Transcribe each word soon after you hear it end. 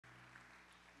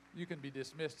You can be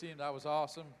dismissed, team. That was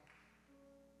awesome.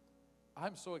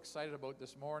 I'm so excited about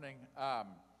this morning. I'm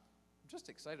just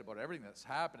excited about everything that's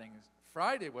happening.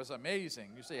 Friday was amazing.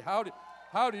 You say, how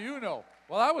do you know?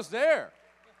 Well, I was there.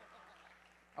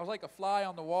 I was like a fly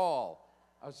on the wall.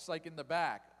 I was just like in the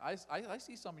back. I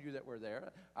see some of you that were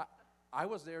there. I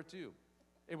was there too.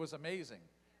 It was amazing.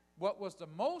 What was the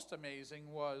most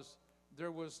amazing was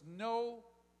there was no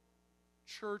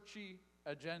churchy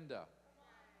agenda.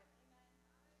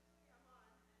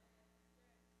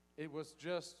 It was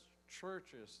just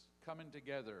churches coming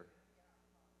together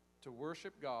to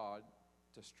worship God,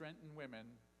 to strengthen women,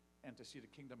 and to see the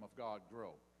kingdom of God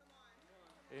grow.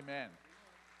 Amen.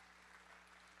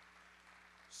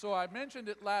 So I mentioned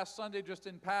it last Sunday just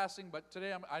in passing, but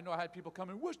today I know I had people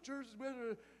coming, which church is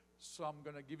better? So I'm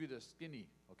going to give you the skinny,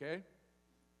 okay?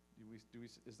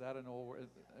 Is that an old word?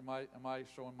 Am I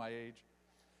showing my age?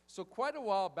 So quite a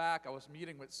while back, I was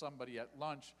meeting with somebody at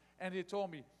lunch, and they told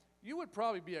me, you would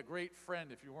probably be a great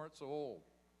friend if you weren't so old.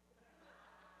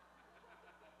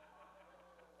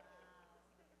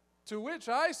 To which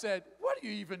I said, what do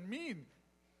you even mean?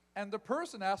 And the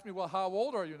person asked me, well, how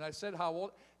old are you? And I said, how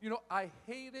old? You know, I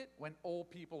hate it when old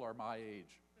people are my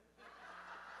age.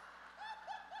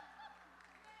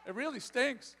 It really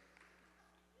stinks.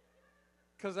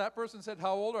 Because that person said,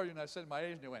 how old are you? And I said, my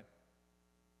age. And they went,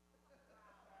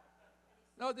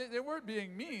 no, they weren't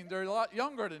being mean. They're a lot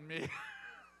younger than me.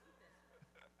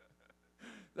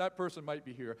 That person might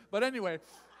be here. But anyway.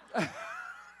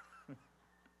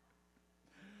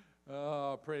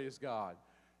 Oh, praise God.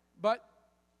 But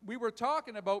we were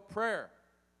talking about prayer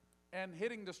and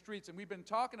hitting the streets. And we've been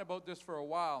talking about this for a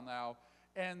while now.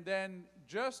 And then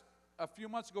just a few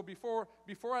months ago, before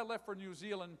I left for New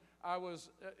Zealand, it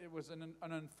was an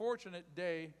unfortunate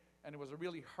day, and it was a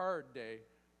really hard day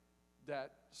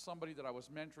that somebody that I was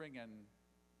mentoring and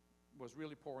was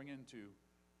really pouring into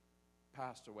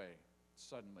passed away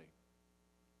suddenly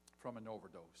from an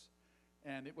overdose.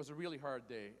 And it was a really hard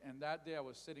day. And that day I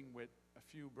was sitting with a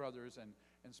few brothers,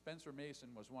 and Spencer Mason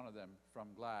was one of them from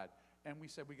GLAD. And we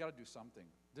said, we got to do something.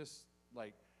 This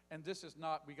is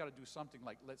not, we got to do something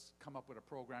like, let's come up with a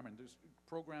program, and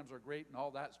programs are great and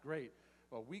all that's great.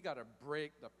 But we got to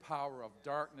break the power of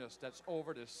darkness that's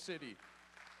over this city.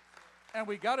 And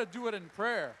we got to do it in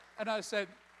prayer. And I said,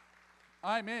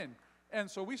 I'm in. And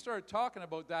so we started talking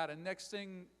about that, and next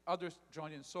thing, others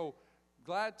joined in. So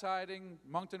Glad Tiding,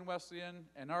 Moncton Wesleyan,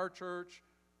 and our church,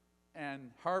 and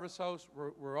Harvest House,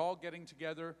 we're all getting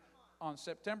together on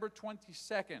September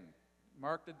 22nd.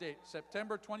 Mark the date.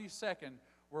 September 22nd,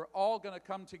 we're all going to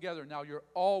come together. Now, you're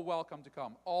all welcome to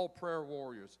come, all prayer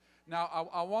warriors. Now,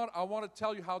 I want to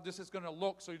tell you how this is going to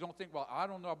look so you don't think, well, I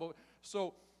don't know about.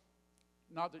 So,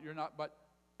 not that you're not, but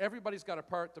everybody's got a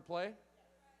part to play,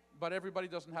 but everybody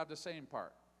doesn't have the same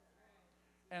part.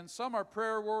 And some are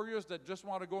prayer warriors that just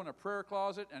want to go in a prayer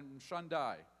closet and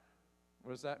shundai.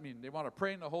 What does that mean? They want to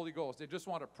pray in the Holy Ghost. They just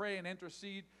want to pray and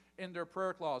intercede in their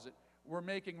prayer closet. We're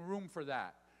making room for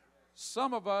that.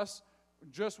 Some of us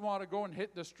just want to go and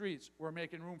hit the streets. We're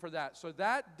making room for that. So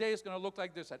that day is going to look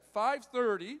like this. At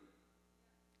 5:30,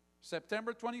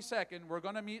 September 22nd, we're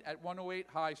going to meet at 108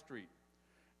 High Street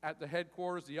at the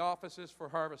headquarters, the offices for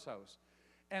Harvest House.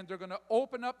 And they're going to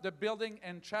open up the building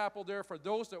and chapel there for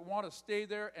those that want to stay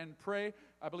there and pray.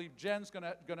 I believe Jen's going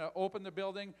to open the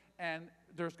building, and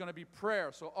there's going to be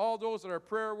prayer. So all those that are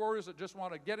prayer warriors that just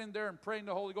want to get in there and pray in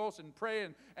the Holy Ghost and pray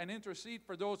and intercede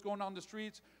for those going on the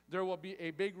streets, there will be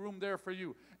a big room there for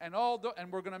you. And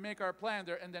we're going to make our plan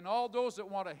there. And then all those that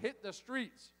want to hit the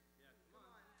streets,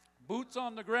 boots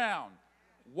on the ground,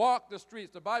 walk the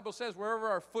streets. The Bible says wherever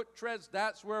our foot treads,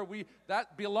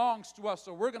 that belongs to us.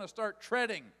 So we're going to start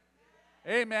treading.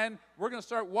 Amen. We're going to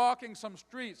start walking some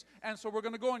streets. And so we're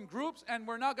going to go in groups, and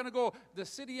we're not going to go the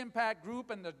City Impact group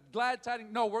and the Glad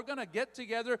Tiding. No, we're going to get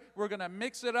together. We're going to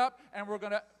mix it up, and we're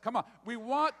going to, come on. We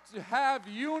want to have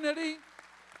unity.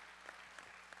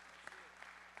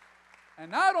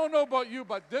 And I don't know about you,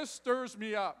 but this stirs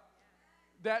me up.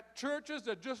 That churches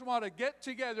that just want to get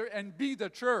together and be the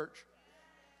church.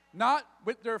 Not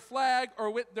with their flag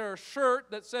or with their shirt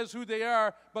that says who they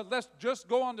are, but let's just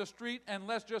go on the street and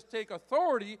let's just take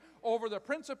authority over the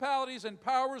principalities and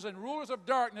powers and rulers of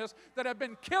darkness that have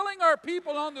been killing our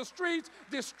people on the streets,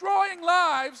 destroying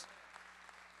lives.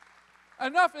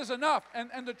 Enough is enough.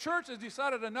 And the church has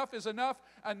decided enough is enough.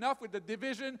 Enough with the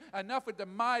division. Enough with the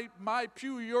my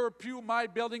pew, your pew, my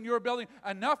building, your building.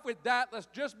 Enough with that. Let's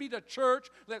just be the church.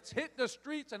 Let's hit the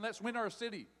streets and let's win our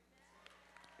city.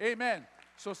 Amen.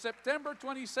 So September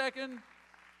 22nd,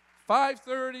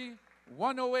 5:30,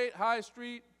 108 High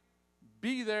Street.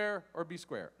 Be there or be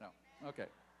square. No. Okay.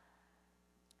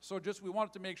 So just we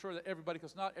wanted to make sure that everybody,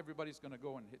 because not everybody's going to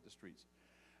go and hit the streets.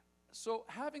 So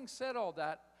having said all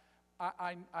that,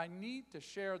 I need to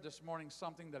share this morning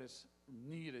something that is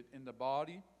needed in the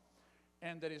body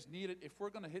and that is needed if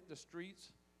we're going to hit the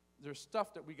streets. There's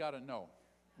stuff that we got to know,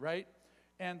 right?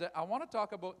 And I want to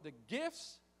talk about the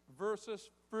gifts versus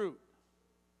fruit.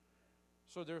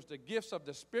 So there's the gifts of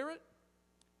the Spirit.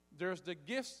 There's the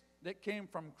gifts that came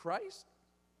from Christ.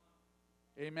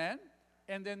 Amen.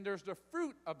 And then there's the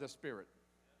fruit of the Spirit.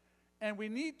 And we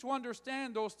need to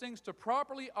understand those things to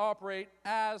properly operate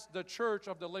as the church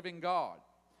of the living God.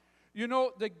 You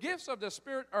know, the gifts of the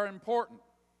Spirit are important.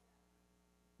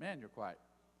 Man, you're quiet.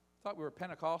 I thought we were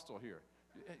Pentecostal here.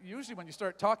 Usually when you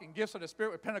start talking gifts of the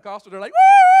Spirit with Pentecostal, they're like,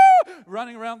 woo!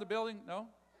 Running around the building. No?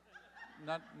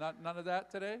 None of that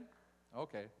today?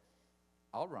 Okay.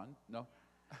 I'll run. No.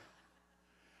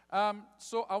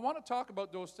 So I want to talk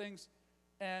about those things,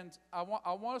 and I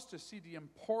want us to see the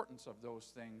importance of those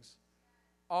things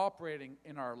operating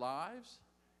in our lives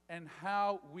and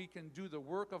how we can do the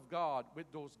work of God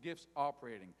with those gifts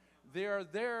operating. They are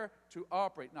there to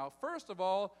operate. Now, first of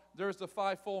all, there's the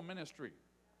fivefold ministry.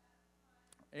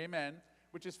 Amen.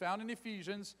 Which is found in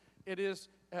Ephesians. It is,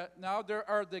 now there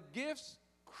are the gifts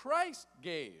Christ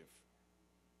gave.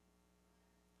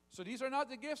 So these are not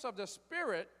the gifts of the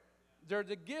Spirit. They're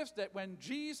the gifts that when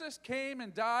Jesus came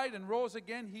and died and rose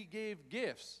again, he gave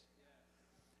gifts.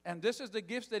 And this is the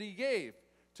gifts that he gave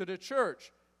to the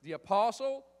church: the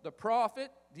apostle, the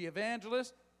prophet, the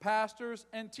evangelist, pastors,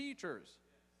 and teachers.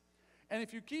 And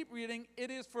if you keep reading, it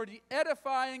is for the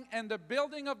edifying and the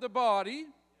building of the body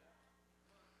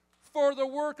for the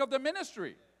work of the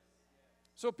ministry.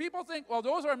 So people think, well,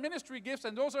 those are ministry gifts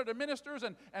and those are the ministers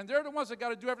and they're the ones that got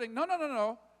to do everything.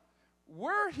 No.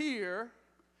 We're here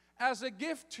as a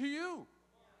gift to you.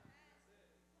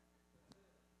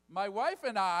 My wife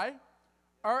and I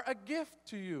are a gift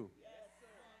to you.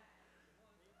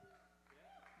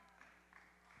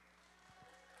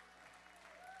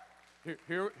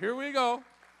 Here we go.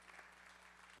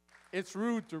 It's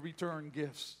rude to return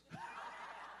gifts.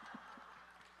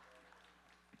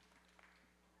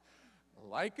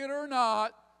 Like it or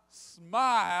not,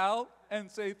 smile and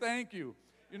say thank you.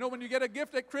 You know when you get a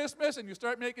gift at Christmas and you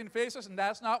start making faces and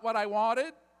that's not what I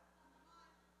wanted?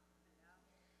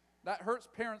 That hurts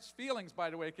parents' feelings, by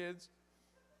the way, kids.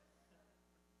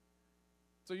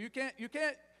 So you can't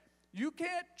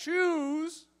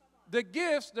choose the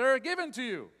gifts that are given to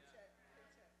you.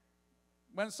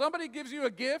 When somebody gives you a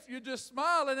gift, you just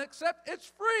smile and accept it's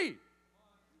free.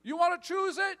 You want to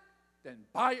choose it? Then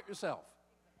buy it yourself.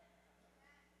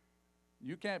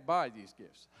 You can't buy these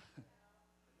gifts.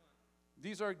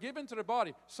 These are given to the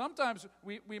body. Sometimes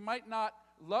we might not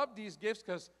love these gifts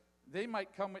because they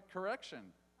might come with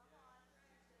correction.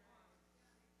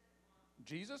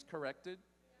 Jesus corrected.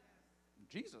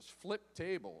 Jesus flipped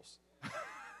tables.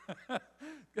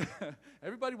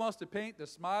 Everybody wants to paint the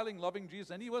smiling, loving Jesus,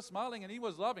 and he was smiling and he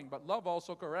was loving, but love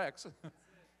also corrects.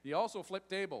 He also flipped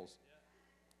tables.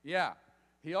 Yeah,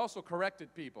 he also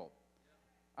corrected people.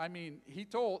 I mean, he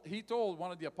told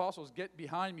one of the apostles, "Get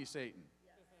behind me, Satan."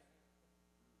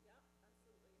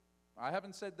 I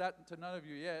haven't said that to none of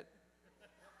you yet.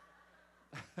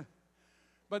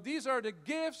 But these are the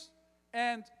gifts,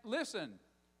 and listen,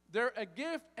 they're a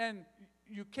gift, and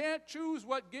you can't choose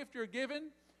what gift you're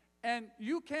given, and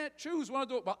you can't choose one of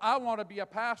those. Well, I want to be a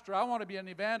pastor. I want to be an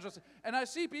evangelist. And I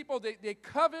see people, they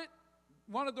covet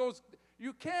one of those.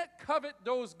 You can't covet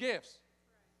those gifts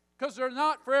because they're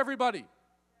not for everybody.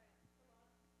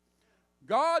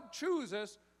 God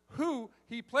chooses who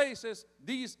he places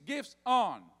these gifts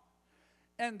on.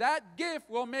 And that gift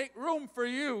will make room for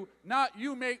you, not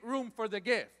you make room for the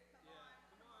gift.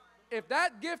 If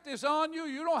that gift is on you,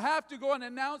 you don't have to go and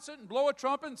announce it and blow a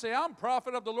trumpet and say, "I'm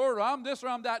prophet of the Lord," or "I'm this," or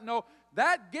 "I'm that." No,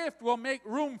 that gift will make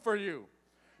room for you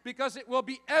because it will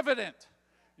be evident.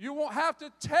 You won't have to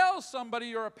tell somebody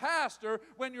you're a pastor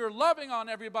when you're loving on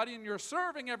everybody and you're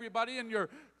serving everybody and you're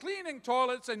cleaning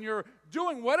toilets and you're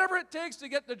doing whatever it takes to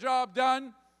get the job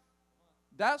done.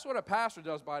 That's what a pastor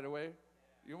does, by the way.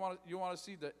 You want to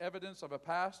see the evidence of a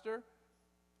pastor?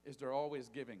 Is they're always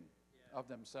giving of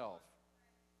themselves.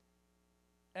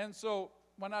 And so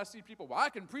when I see people, "Well, I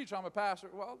can preach, I'm a pastor."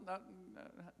 Well,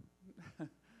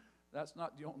 that's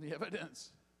not the only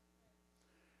evidence.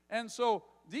 And so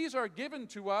these are given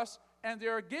to us, and they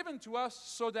are given to us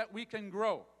so that we can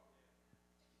grow.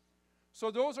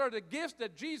 So those are the gifts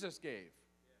that Jesus gave.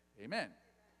 Amen.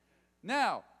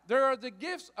 Now, there are the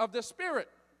gifts of the Spirit.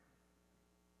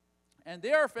 And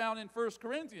they are found in 1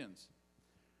 Corinthians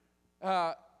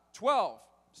 12.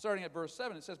 starting at verse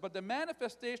 7, it says, "But the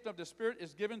manifestation of the Spirit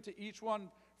is given to each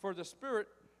one for the Spirit,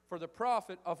 for the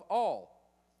profit of all.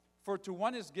 For to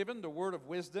one is given the word of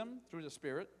wisdom through the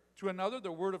Spirit, to another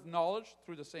the word of knowledge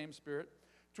through the same Spirit,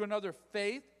 to another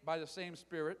faith by the same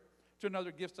Spirit, to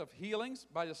another gifts of healings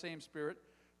by the same Spirit,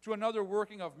 to another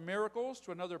working of miracles,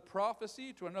 to another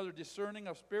prophecy, to another discerning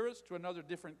of spirits, to another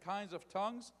different kinds of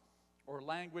tongues or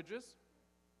languages,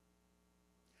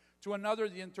 to another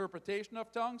the interpretation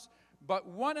of tongues. But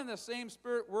one and the same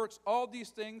Spirit works all these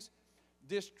things,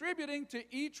 distributing to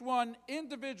each one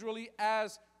individually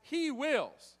as He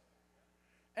wills."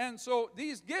 And so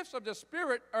these gifts of the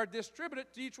Spirit are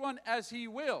distributed to each one as He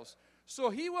wills. So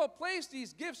He will place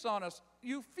these gifts on us.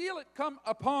 You feel it come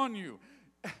upon you.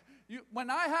 When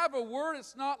I have a word,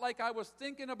 it's not like I was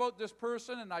thinking about this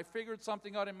person and I figured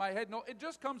something out in my head. No, it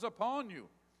just comes upon you.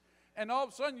 And all of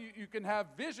a sudden, you can have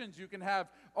visions. You can have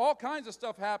all kinds of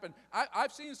stuff happen.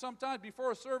 I've seen sometimes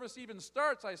before a service even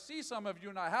starts, I see some of you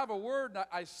and I have a word and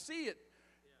I see it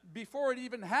before it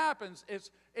even happens.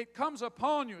 It comes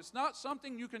upon you. It's not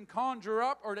something you can conjure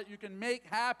up or that you can make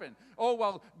happen. Oh,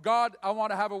 well, God, I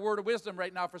want to have a word of wisdom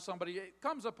right now for somebody. It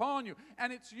comes upon you.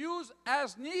 And it's used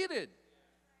as needed.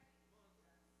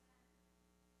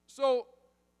 So,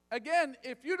 again,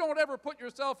 if you don't ever put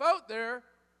yourself out there,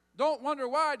 don't wonder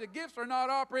why the gifts are not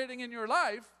operating in your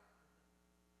life.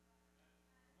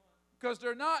 Because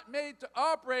they're not made to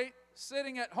operate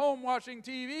sitting at home watching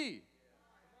TV.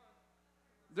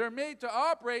 They're made to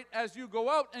operate as you go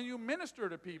out and you minister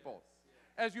to people.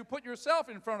 As you put yourself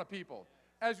in front of people.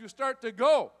 As you start to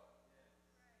go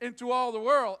into all the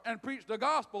world and preach the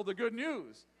gospel, the good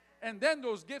news. And then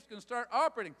those gifts can start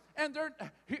operating. And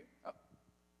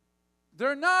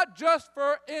they're not just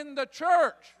for in the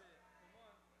church.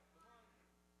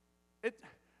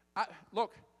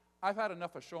 Look, I've had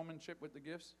enough of showmanship with the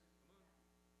gifts.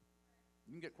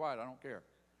 You can get quiet, I don't care.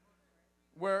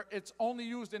 Where it's only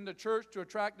used in the church to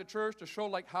attract the church, to show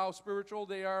like how spiritual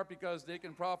they are because they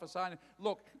can prophesy.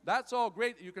 Look, that's all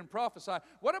great that you can prophesy.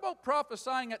 What about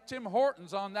prophesying at Tim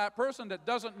Hortons on that person that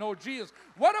doesn't know Jesus?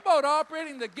 What about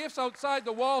operating the gifts outside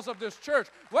the walls of this church?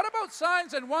 What about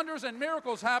signs and wonders and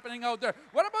miracles happening out there?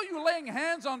 What about you laying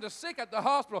hands on the sick at the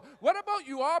hospital? What about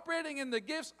you operating in the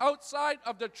gifts outside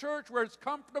of the church where it's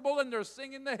comfortable and they're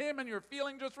singing the hymn and you're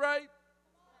feeling just right?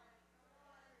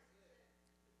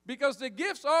 Because the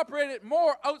gifts operated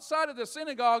more outside of the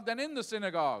synagogue than in the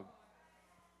synagogue.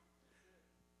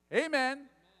 Amen.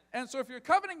 And so if you're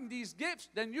coveting these gifts,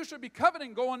 then you should be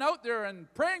coveting going out there and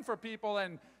praying for people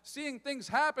and seeing things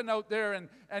happen out there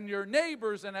and your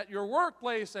neighbors and at your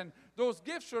workplace. And those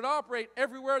gifts should operate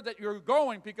everywhere that you're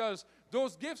going because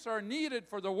those gifts are needed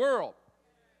for the world.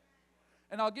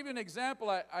 And I'll give you an example.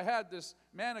 I had this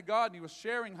man of God, and he was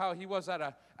sharing how he was at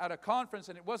a conference,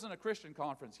 and it wasn't a Christian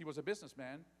conference. He was a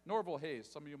businessman, Norval Hayes.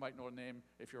 Some of you might know the name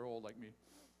if you're old like me.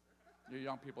 You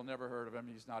young people never heard of him.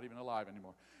 He's not even alive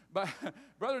anymore. But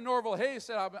Brother Norval Hayes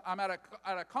said, I'm at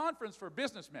a conference for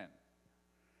businessmen.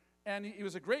 And he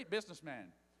was a great businessman.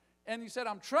 And he said,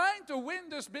 I'm trying to win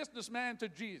this businessman to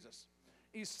Jesus.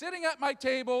 He's sitting at my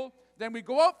table. Then we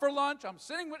go out for lunch. I'm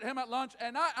sitting with him at lunch,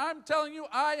 and I'm telling you,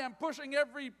 I am pushing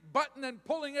every button and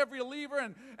pulling every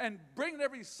lever and bringing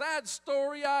every sad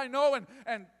story I know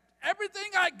and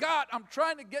everything I got. I'm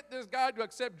trying to get this guy to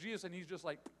accept Jesus, and he's just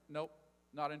like, nope,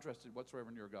 not interested whatsoever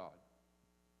in your God.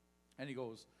 And he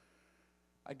goes,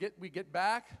 we get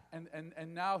back,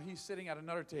 and now he's sitting at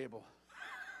another table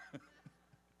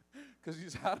because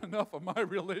he's had enough of my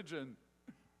religion.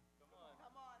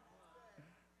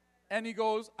 And he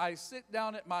goes, I sit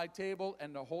down at my table,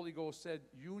 and the Holy Ghost said,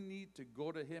 you need to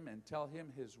go to him and tell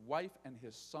him his wife and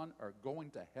his son are going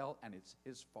to hell, and it's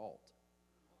his fault.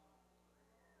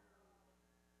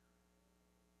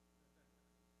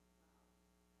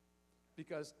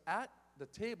 Because at the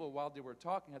table while they were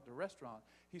talking at the restaurant,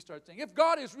 he started saying, if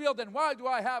God is real, then why do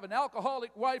I have an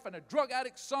alcoholic wife and a drug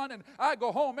addict son, and I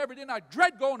go home every day and I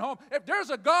dread going home? If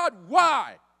there's a God,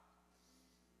 why?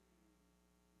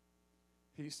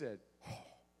 He said,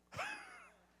 oh.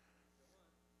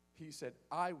 He said,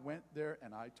 I went there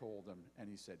and I told him. And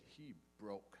he said, he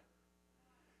broke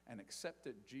and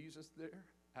accepted Jesus there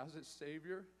as his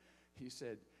Savior. He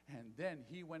said, and then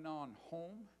he went on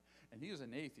home, and he was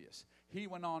an atheist. He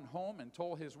went on home and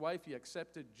told his wife he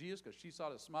accepted Jesus because she saw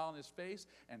the smile on his face,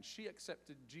 and she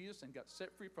accepted Jesus and got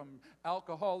set free from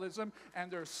alcoholism. And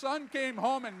their son came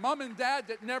home, and mom and dad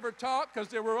that never talked because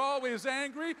they were always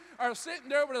angry are sitting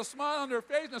there with a smile on their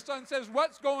face, and the son says,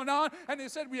 what's going on? And they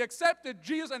said, we accepted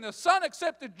Jesus, and the son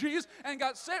accepted Jesus and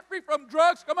got set free from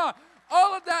drugs. Come on.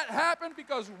 All of that happened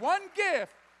because one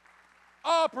gift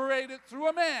operated through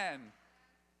a man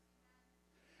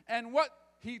And what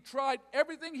he tried,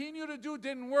 everything he knew to do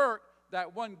didn't work,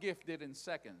 that one gift did in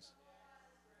seconds.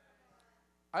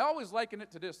 I always liken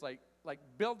it to this, like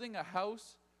building a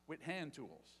house with hand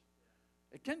tools.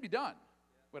 It can be done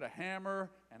with a hammer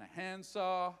and a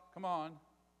handsaw. Come on.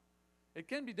 It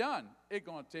can be done. It's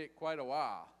going to take quite a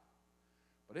while.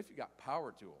 But if you got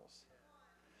power tools.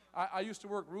 I used to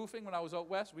work roofing when I was out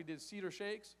west. We did cedar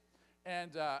shakes.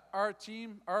 And our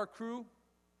team, our crew,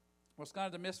 was kind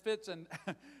of the misfits, and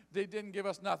they didn't give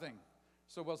us nothing.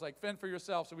 So it was like, fend for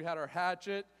yourself. So we had our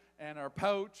hatchet and our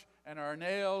pouch and our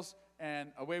nails,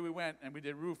 and away we went, and we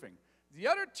did roofing. The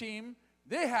other team,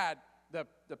 they had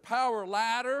the power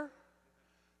ladder,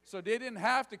 so they didn't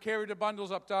have to carry the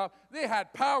bundles up top. They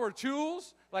had power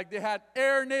tools, like they had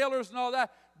air nailers and all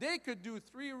that. They could do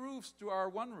 3 roofs to our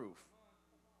one roof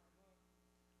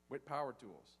with power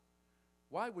tools.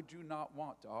 Why would you not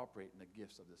want to operate in the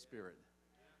gifts of the Spirit?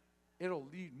 It'll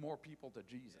lead more people to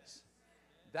Jesus.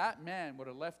 That man would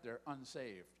have left there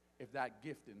unsaved if that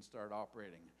gift didn't start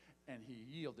operating. And he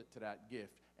yielded to that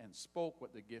gift and spoke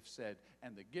what the gift said,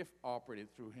 and the gift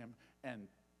operated through him, and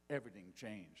everything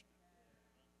changed.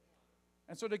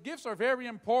 And so the gifts are very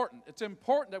important. It's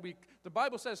important that the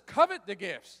Bible says, covet the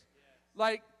gifts.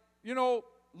 Like,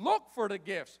 look for the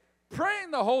gifts. Pray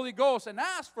in the Holy Ghost and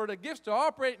ask for the gifts to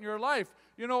operate in your life.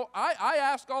 I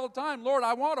ask all the time, Lord,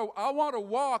 I want to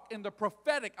walk in the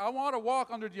prophetic. I want to walk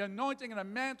under the anointing and the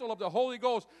mantle of the Holy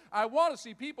Ghost. I want to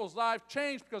see people's lives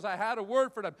change because I had a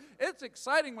word for them. It's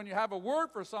exciting when you have a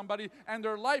word for somebody and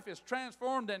their life is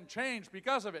transformed and changed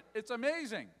because of it. It's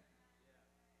amazing.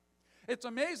 It's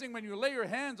amazing when you lay your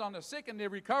hands on the sick and they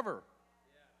recover.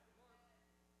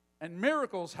 And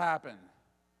miracles happen.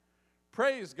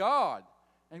 Praise God.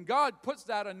 And God puts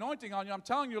that anointing on you. I'm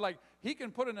telling you, like, he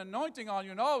can put an anointing on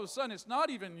you, and all of a sudden it's not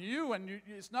even you, and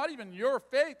it's not even your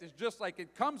faith. It's just like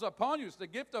it comes upon you. It's the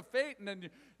gift of faith. And then,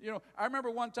 I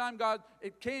remember one time,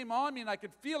 it came on me, and I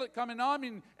could feel it coming on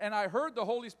me, and I heard the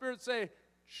Holy Spirit say,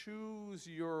 choose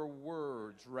your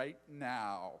words right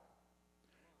now.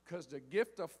 Because the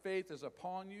gift of faith is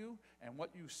upon you, and what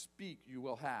you speak, you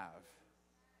will have.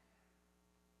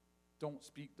 Don't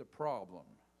speak the problem.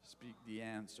 Speak the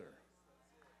answer.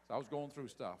 I was going through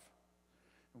stuff.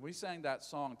 And we sang that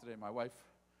song today. My wife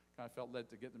kind of felt led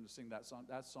to get them to sing that song.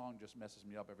 That song just messes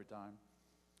me up every time.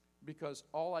 Because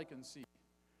all I can see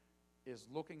is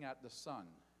looking at the sun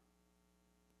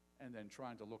and then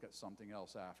trying to look at something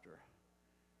else after.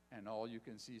 And all you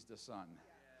can see is the sun.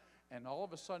 And all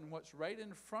of a sudden, what's right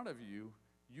in front of you,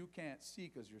 you can't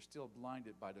see because you're still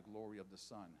blinded by the glory of the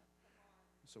sun.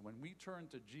 So when we turn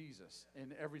to Jesus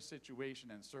in every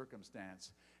situation and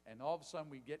circumstance, and all of a sudden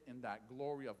we get in that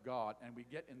glory of God, and we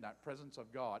get in that presence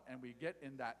of God, and we get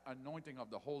in that anointing of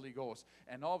the Holy Ghost,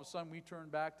 and all of a sudden we turn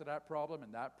back to that problem,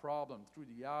 and that problem through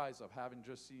the eyes of having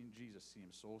just seen Jesus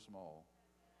seems so small,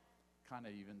 kind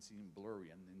of even seem blurry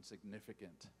and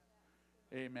insignificant.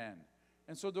 Amen.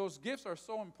 And so those gifts are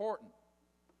so important.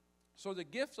 So the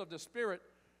gifts of the Spirit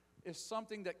is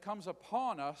something that comes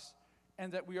upon us,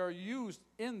 and that we are used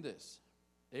in this.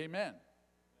 Amen.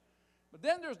 But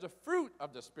then there's the fruit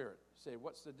of the Spirit. Say,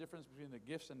 what's the difference between the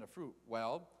gifts and the fruit?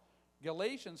 Well,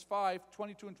 Galatians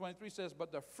 5:22 and 23 says,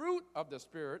 but the fruit of the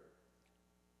Spirit,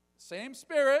 same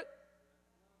Spirit,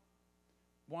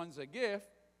 one's a gift,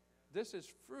 this is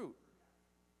fruit.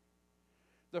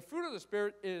 The fruit of the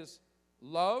Spirit is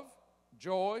love,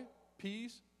 joy,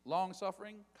 peace,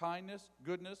 long-suffering, kindness,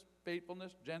 goodness,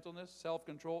 faithfulness, gentleness,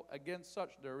 self-control. Against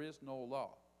such there is no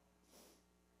law.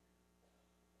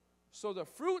 So the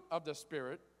fruit of the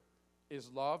Spirit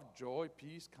is love, joy,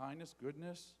 peace, kindness,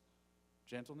 goodness,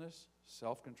 gentleness,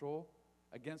 self-control.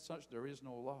 Against such there is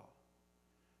no law.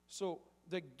 So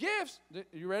the gifts,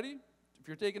 you ready? If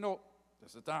you're taking note,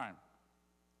 this is the time.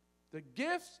 The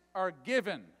gifts are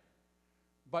given,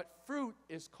 but fruit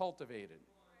is cultivated.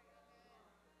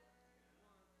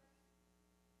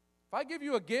 If I give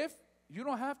you a gift, you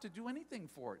don't have to do anything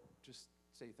for it. Just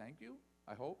say thank you,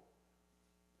 I hope.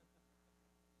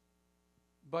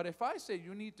 But if I say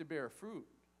you need to bear fruit,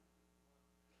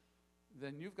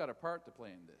 then you've got a part to play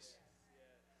in this.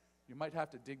 You might have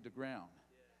to dig the ground.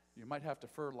 You might have to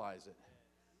fertilize it.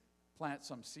 Plant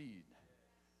some seed.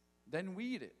 Then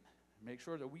weed it. Make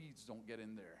sure the weeds don't get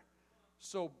in there.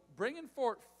 So bringing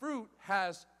forth fruit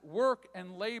has work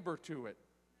and labor to it.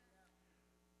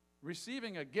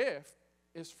 Receiving a gift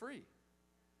is free.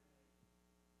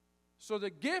 So the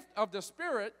gift of the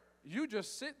Spirit, you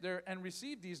just sit there and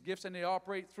receive these gifts and they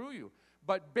operate through you.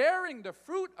 But bearing the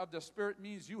fruit of the Spirit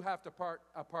means you have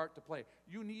a part to play.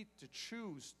 You need to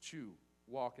choose to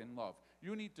walk in love.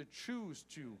 You need to choose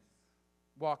to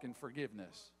walk in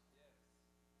forgiveness.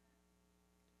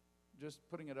 just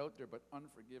putting it out there, but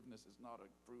unforgiveness is not a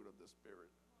fruit of the Spirit.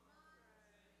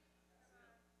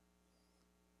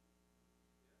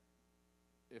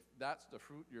 If that's the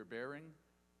fruit you're bearing,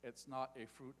 it's not a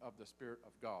fruit of the Spirit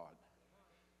of God.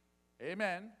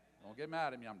 Amen. Don't get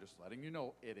mad at me. I'm just letting you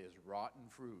know it is rotten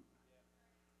fruit.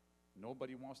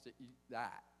 Nobody wants to eat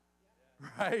that,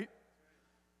 right?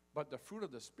 But the fruit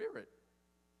of the Spirit.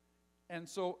 And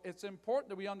so it's important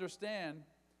that we understand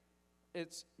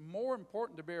it's more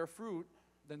important to bear fruit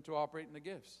than to operate in the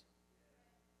gifts.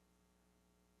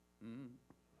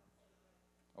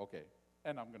 Okay,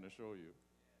 and I'm going to show you.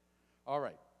 All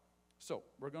right, so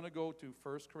we're going to go to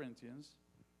 1 Corinthians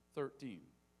 13.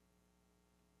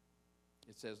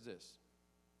 It says this: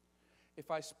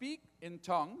 if I speak in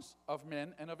tongues of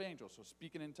men and of angels, so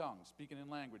speaking in tongues, speaking in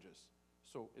languages,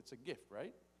 so it's a gift,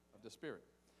 right, of the Spirit.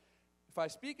 If I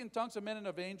speak in tongues of men and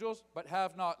of angels, but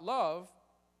have not love,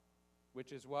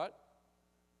 which is what?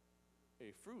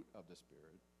 A fruit of the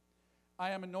Spirit,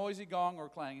 I am a noisy gong or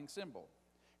clanging cymbal.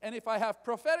 And if I have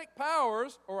prophetic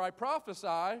powers, or I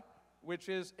prophesy, which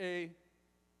is a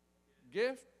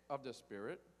gift of the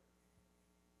Spirit,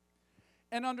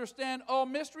 and understand all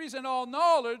mysteries and all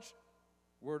knowledge,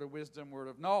 word of wisdom, word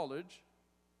of knowledge,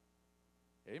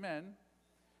 amen,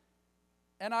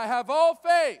 and I have all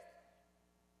faith,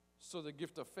 so the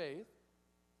gift of faith,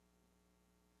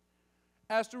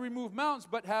 as to remove mountains,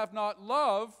 but have not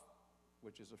love,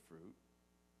 which is a fruit,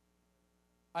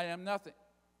 I am nothing.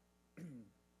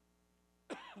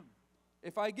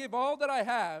 If I give all that I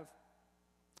have,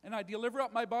 and I deliver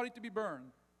up my body to be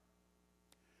burned,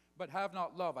 but have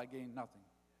not love, I gain nothing.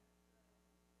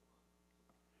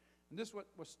 And this is what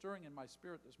was stirring in my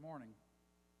spirit this morning.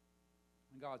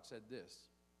 And God said this: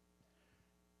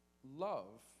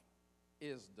 love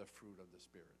is the fruit of the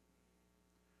Spirit.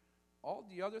 All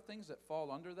the other things that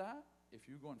fall under that, if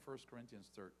you go in 1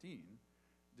 Corinthians 13,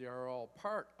 they are all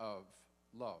part of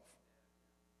love.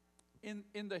 In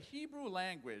the Hebrew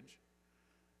language,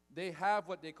 they have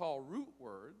what they call root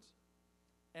words,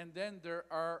 and then there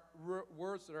are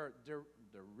words that are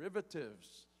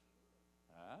derivatives.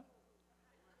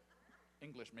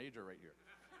 English major right here.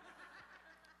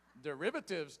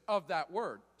 Derivatives of that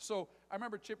word. So I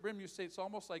remember Chip Brim used to say it's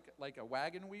almost like a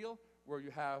wagon wheel, where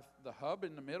you have the hub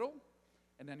in the middle,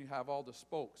 and then you have all the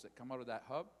spokes that come out of that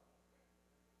hub,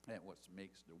 and what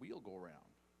makes the wheel go around.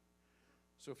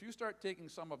 So if you start taking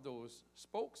some of those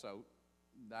spokes out,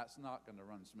 that's not going to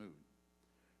run smooth.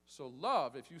 So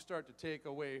love, if you start to take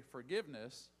away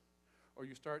forgiveness, or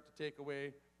you start to take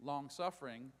away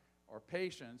long-suffering, or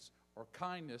patience, or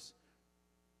kindness,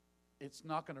 it's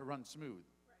not going to run smooth.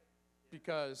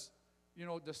 Because,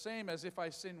 the same as if I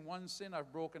sin one sin,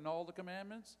 I've broken all the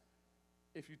commandments.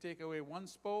 If you take away one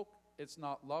spoke, it's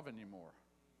not love anymore.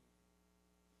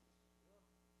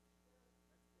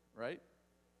 Right?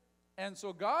 And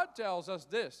so God tells us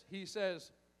this. He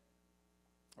says,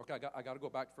 okay, I got to go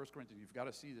back to 1 Corinthians. You've got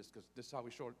to see this, because this is how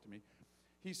he showed it to me.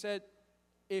 He said,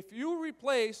 if you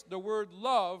replace the word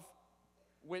love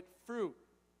with fruit,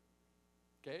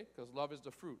 okay, because love is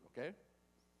the fruit, okay?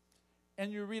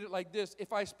 And you read it like this: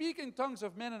 if I speak in tongues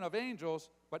of men and of angels,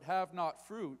 but have not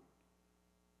fruit,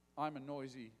 I'm a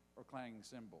noisy or clanging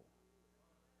cymbal.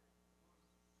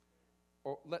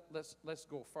 Or let's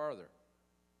go farther.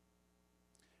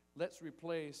 Let's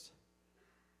replace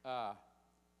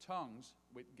tongues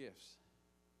with gifts.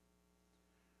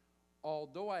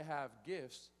 Although I have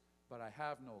gifts, but I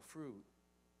have no fruit,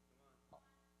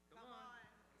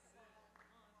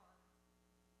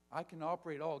 I can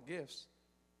operate all gifts,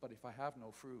 but if I have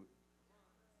no fruit,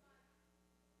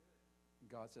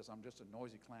 God says I'm just a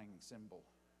noisy, clanging cymbal.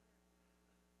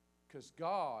 Because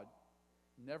God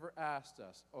never asked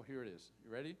us, oh, here it is.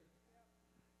 You ready?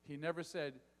 He never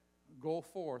said, go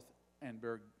forth and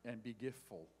be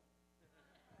giftful.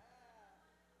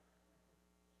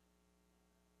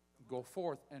 Go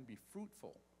forth and be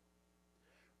fruitful.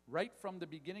 Right from the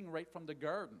beginning, right from the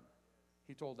garden,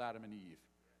 he told Adam and Eve,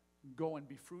 go and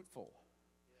be fruitful.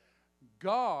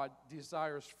 God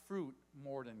desires fruit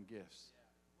more than gifts.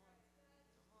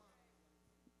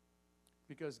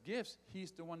 Because gifts,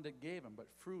 he's the one that gave them, but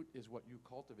fruit is what you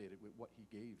cultivated with what he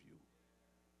gave you.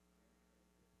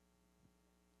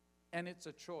 And it's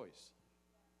a choice.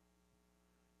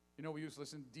 We used to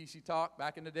listen to DC Talk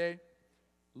back in the day.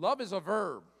 Love is a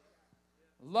verb.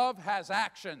 Love has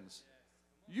actions.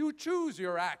 You choose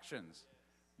your actions.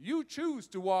 You choose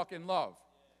to walk in love.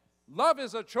 Love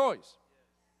is a choice.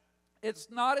 It's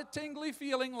not a tingly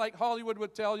feeling like Hollywood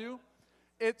would tell you.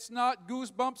 It's not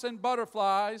goosebumps and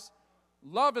butterflies.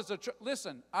 Love is a choice.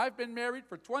 Listen, I've been married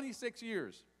for 26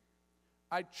 years.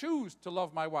 I choose to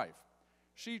love my wife.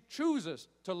 she chooses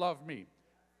to love me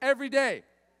every day.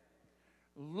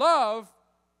 Love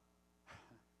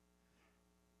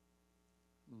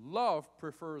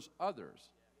prefers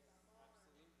others.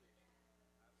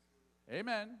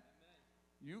 Amen.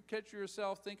 You catch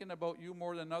yourself thinking about you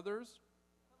more than others,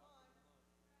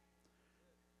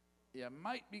 you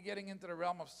might be getting into the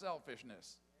realm of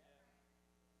selfishness.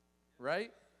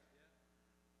 Right?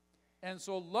 And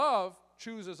so love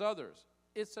chooses others.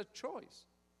 It's a choice.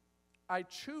 I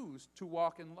choose to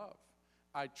walk in love.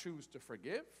 I choose to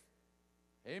forgive.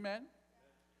 Amen.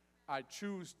 I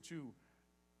choose to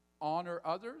honor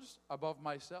others above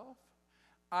myself.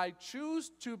 I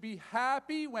choose to be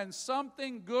happy when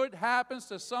something good happens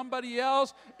to somebody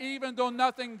else, even though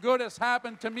nothing good has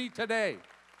happened to me today.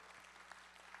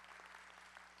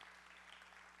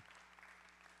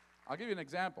 I'll give you an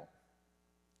example.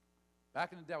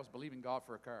 Back in the day, I was believing God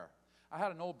for a car. I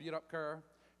had an old beat-up car.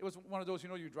 It was one of those,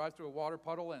 you drive through a water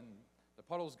puddle and the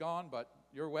puddle's gone, but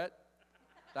you're wet.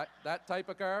 That type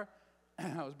of car.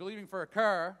 I was believing for a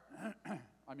car.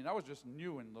 I mean, I was just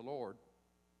new in the Lord.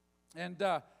 And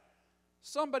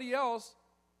somebody else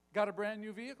got a brand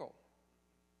new vehicle.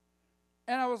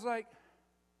 And I was like,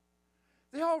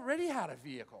 they already had a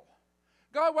vehicle.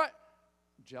 God, what?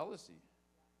 Jealousy.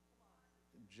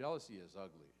 Jealousy is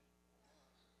ugly.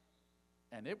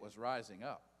 And it was rising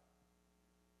up.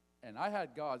 And I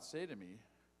had God say to me,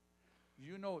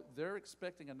 they're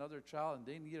expecting another child and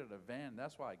they needed a van.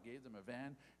 That's why I gave them a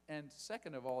van. And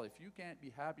second of all, if you can't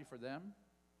be happy for them,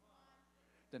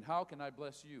 then how can I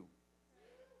bless you?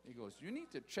 He goes, you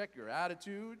need to check your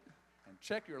attitude and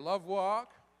check your love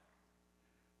walk.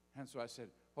 And so I said,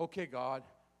 okay, God,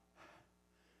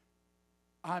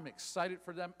 I'm excited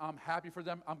for them. I'm happy for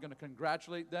them. I'm going to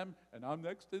congratulate them. And I'm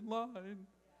next in line.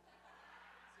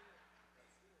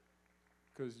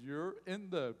 Because you're in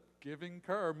the giving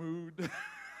car mood.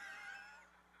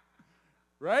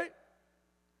 Right?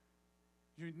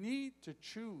 You need to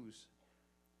choose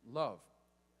love.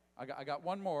 I got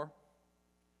one more.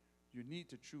 You need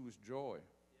to choose joy.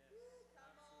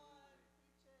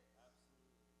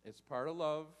 It's part of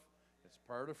love. It's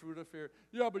part of fruit of fear.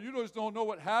 Yeah, but you just don't know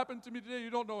what happened to me today. You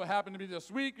don't know what happened to me this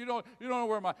week. You don't know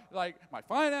where my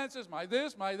finances, my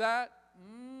this, my that.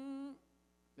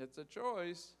 It's a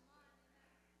choice.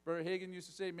 Brother Hagin used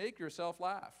to say, make yourself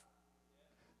laugh.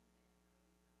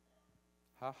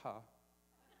 Ha ha.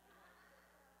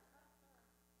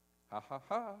 Ha ha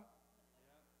ha.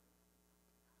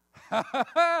 Ha ha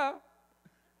ha.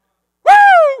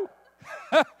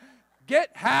 Woo! Get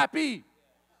happy.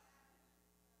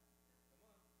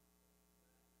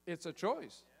 It's a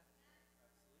choice.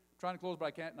 I'm trying to close, but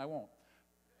I can't and I won't.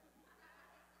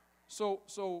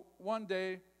 So one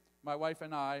day, my wife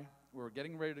and I were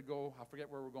getting ready to go. I forget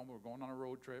where we're going. We were going on a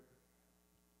road trip.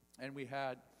 And we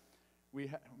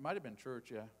might have been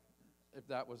church, yeah, if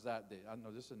that was that day. I don't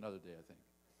know, this is another day, I think.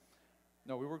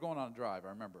 No, we were going on a drive, I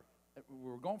remember.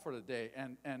 We were going for the day,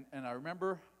 and I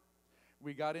remember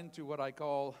we got into what I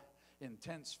call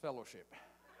intense fellowship.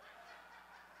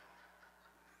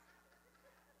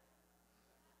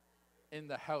 In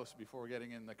the house before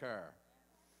getting in the car.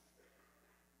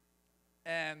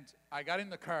 And I got in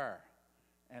the car,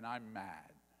 and I'm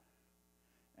mad.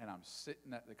 And I'm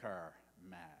sitting at the car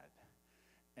mad.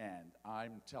 And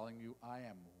I'm telling you, I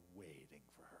am waiting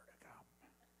for her to come.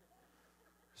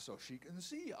 So she can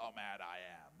see how mad I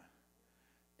am.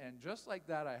 And just like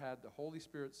that, I had the Holy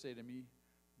Spirit say to me,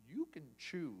 you can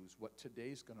choose what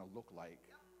today's going to look like.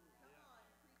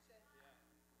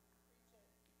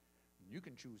 You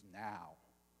can choose now.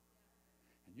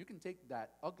 And you can take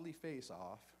that ugly face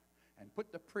off and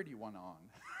put the pretty one on.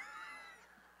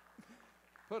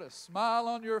 Put a smile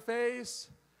on your face.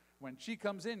 When she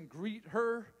comes in, greet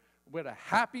her with a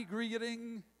happy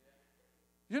greeting.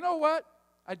 You know what?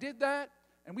 I did that,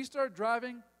 and we started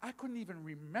driving. I couldn't even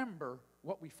remember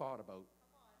what we fought about.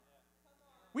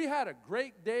 We had a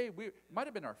great day. It might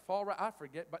have been our fall ride. I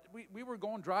forget, but we were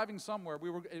driving somewhere. We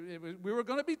were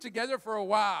going to be together for a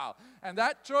while, and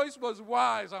that choice was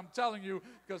wise, I'm telling you,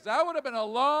 because that would have been a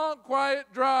long, quiet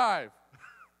drive.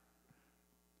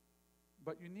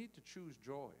 But you need to choose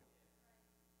joy.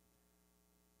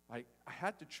 I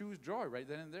had to choose joy right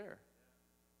then and there.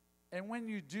 And when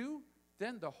you do,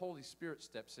 then the Holy Spirit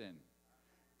steps in.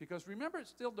 Because remember, it's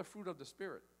still the fruit of the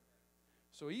Spirit.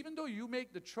 So even though you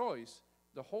make the choice,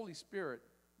 the Holy Spirit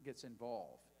gets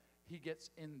involved. He gets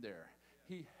in there.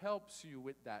 He helps you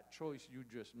with that choice you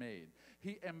just made.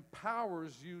 He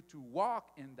empowers you to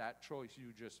walk in that choice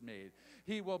you just made.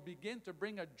 He will begin to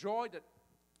bring a joy that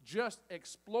just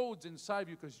explodes inside of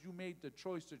you because you made the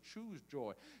choice to choose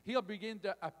joy. He'll begin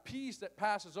to a peace that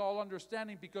passes all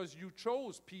understanding because you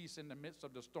chose peace in the midst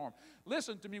of the storm.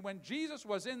 Listen to me, when Jesus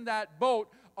was in that boat,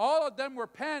 all of them were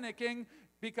panicking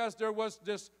because there was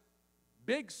this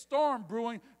big storm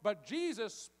brewing, but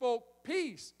Jesus spoke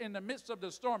peace in the midst of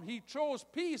the storm. He chose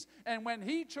peace, and when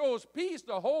he chose peace,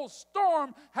 the whole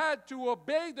storm had to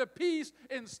obey the peace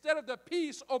instead of the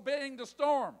peace obeying the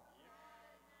storm.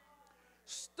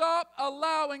 Stop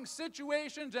allowing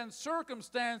situations and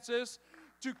circumstances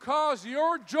to cause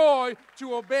your joy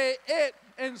to obey it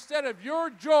instead of your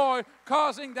joy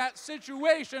causing that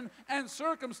situation and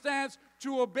circumstance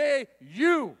to obey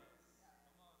you.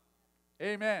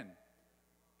 Amen.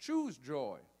 Choose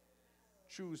joy.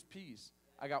 Choose peace.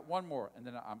 I got one more, and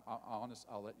then I'm honest,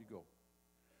 I'll let you go.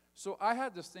 So I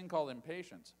had this thing called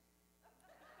impatience.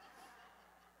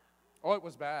 Oh, it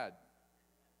was bad.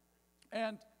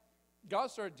 And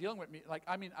God started dealing with me.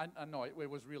 I know it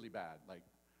was really bad.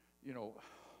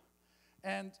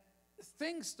 And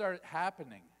things started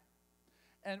happening.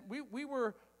 And we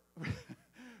were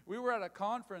we were at a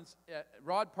conference at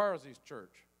Rod Parsley's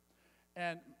church.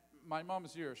 And my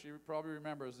mom's here. She probably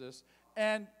remembers this.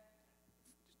 And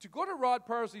to go to Rod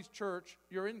Parsley's church,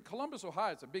 you're in Columbus,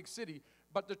 Ohio. It's a big city.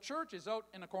 But the church is out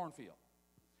in a cornfield.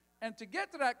 And to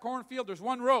get to that cornfield, there's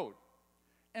one road.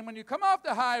 And when you come off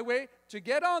the highway, to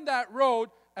get on that road,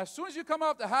 as soon as you come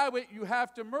off the highway, you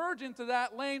have to merge into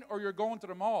that lane or you're going to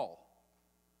the mall.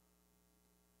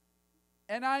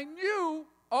 And I knew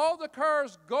all the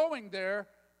cars going there,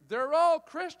 they're all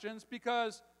Christians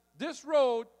because this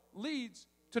road leads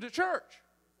to the church.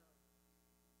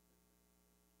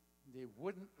 They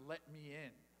wouldn't let me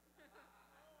in.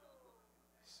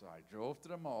 So I drove to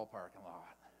the mall parking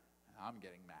lot. And I'm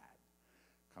getting mad.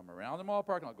 Come around the mall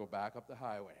parking lot, go back up the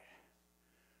highway.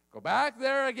 Go back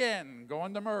there again, go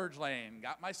in the merge lane.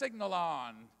 Got my signal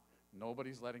on.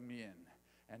 Nobody's letting me in.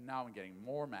 And now I'm getting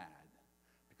more mad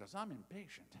because I'm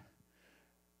impatient.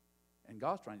 And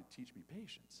God's trying to teach me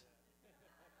patience.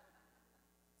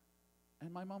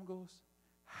 And my mom goes,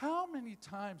 how many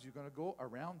times are you going to go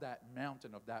around that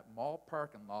mountain of that mall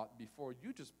parking lot before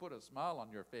you just put a smile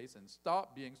on your face and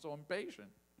stop being so impatient?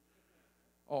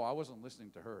 Oh, I wasn't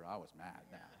listening to her. I was mad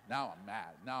now. Now I'm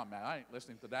mad. Now I'm mad. I ain't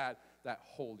listening to that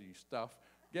holy stuff.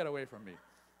 Get away from me.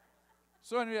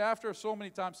 So anyway, after so many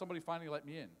times, somebody finally let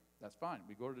me in. That's fine.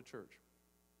 We go to the church.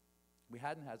 We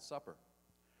hadn't had supper.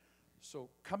 So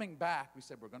coming back, we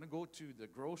said, we're going to go to the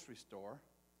grocery store.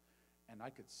 And I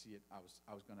could see it.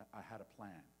 I had a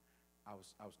plan. I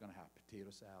was going to have potato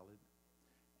salad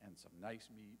and some nice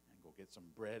meat and go get some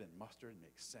bread and mustard and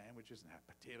make sandwiches and have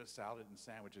potato salad and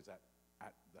sandwiches at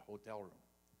the hotel room.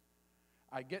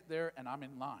 I get there and I'm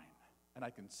in line and I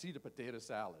can see the potato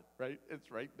salad, right?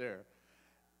 It's right there.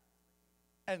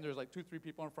 And there's like 2-3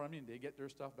 people in front of me and they get their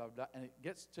stuff, blah, blah, blah, and it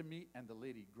gets to me and the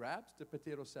lady grabs the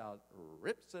potato salad,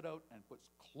 rips it out, and puts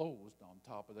closed on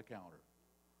top of the counter.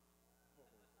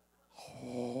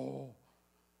 Oh,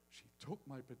 she took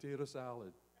my potato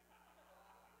salad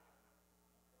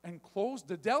and closed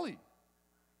the deli.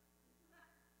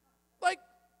 Like,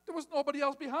 there was nobody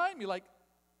else behind me. Like,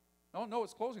 no,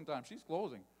 it's closing time. She's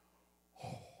closing.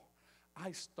 Oh,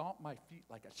 I stomped my feet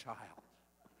like a child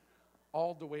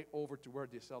all the way over to where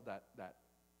they sell that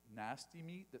nasty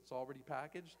meat that's already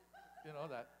packaged,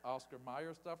 that Oscar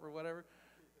Mayer stuff or whatever.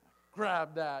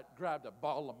 Grabbed a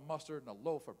bottle of mustard and a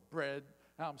loaf of bread.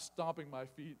 Now I'm stomping my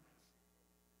feet.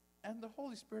 And the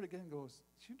Holy Spirit again goes,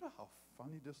 do you know how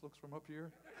funny this looks from up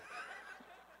here?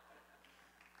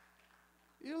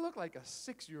 You look like a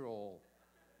 6-year-old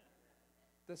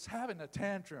that's having a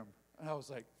tantrum. And I was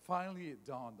like, finally it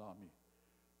dawned on me.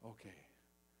 Okay,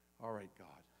 all right, God,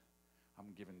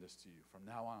 I'm giving this to you. From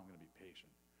now on, I'm going to be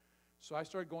patient. So I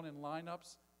started going in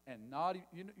lineups and not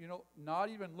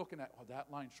even looking at,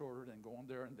 that line shorter than going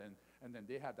there. And then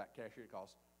they have that cashier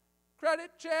calls.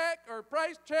 Credit check or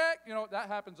price check. That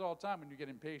happens all the time when you get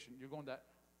impatient. You're going that.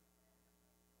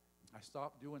 I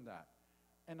stopped doing that.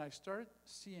 And I started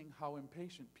seeing how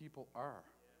impatient people are.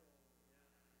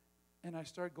 And I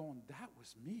started going, that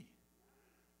was me.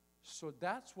 So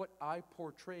that's what I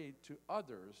portrayed to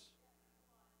others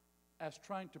as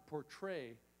trying to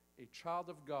portray a child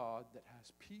of God that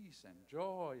has peace and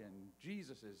joy and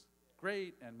Jesus is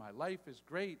great and my life is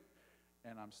great.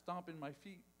 And I'm stomping my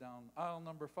feet down aisle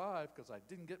number 5 because I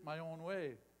didn't get my own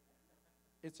way.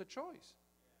 It's a choice.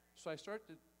 So I started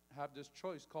to have this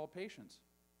choice called patience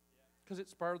because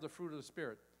it's part of the fruit of the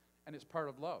Spirit and it's part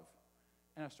of love.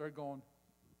 And I started going,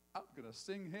 I'm going to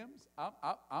sing hymns.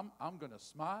 I'm going to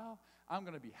smile. I'm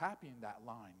going to be happy in that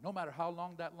line. No matter how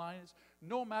long that line is,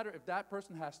 no matter if that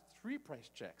person has 3 price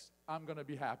checks, I'm going to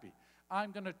be happy.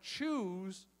 I'm going to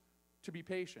choose to be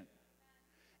patient.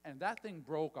 And that thing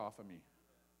broke off of me.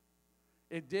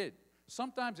 It did.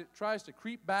 Sometimes it tries to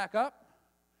creep back up,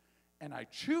 and I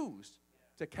choose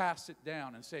to cast it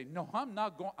down and say, no, I'm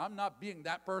not being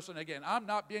that person again. I'm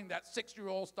not being that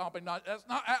 6-year-old stomping. That's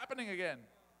not happening again.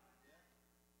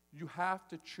 You have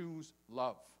to choose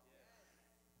love.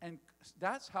 And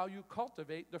that's how you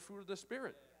cultivate the fruit of the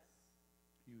Spirit.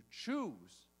 You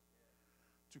choose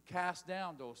to cast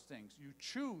down those things. You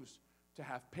choose to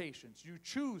have patience. You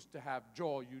choose to have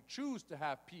joy. You choose to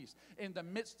have peace. In the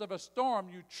midst of a storm,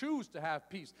 you choose to have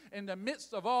peace. In the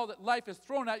midst of all that life has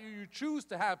thrown at you, you choose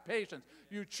to have patience.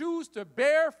 You choose to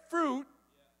bear fruit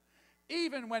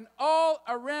even when all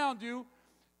around you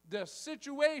the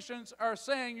situations are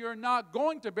saying you're not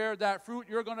going to bear that fruit,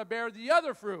 you're going to bear the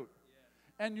other fruit.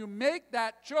 And you make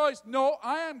that choice. No,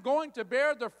 I am going to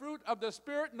bear the fruit of the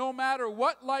Spirit no matter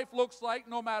what life looks like,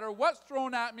 no matter what's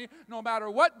thrown at me, no matter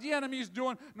what the enemy's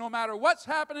doing, no matter what's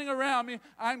happening around me,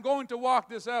 I'm going to walk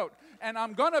this out. And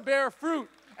I'm going to bear fruit.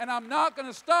 And I'm not going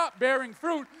to stop bearing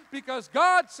fruit because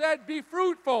God said be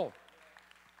fruitful.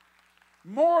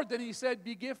 More than he said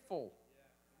be giftful.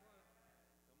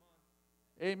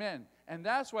 Amen. And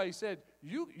that's why he said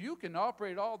you can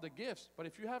operate all the gifts, but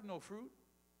if you have no fruit,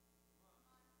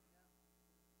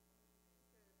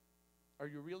 are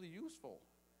you really useful?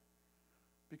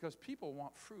 Because people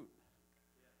want fruit.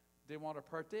 They want to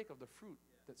partake of the fruit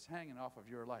that's hanging off of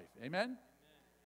your life. Amen?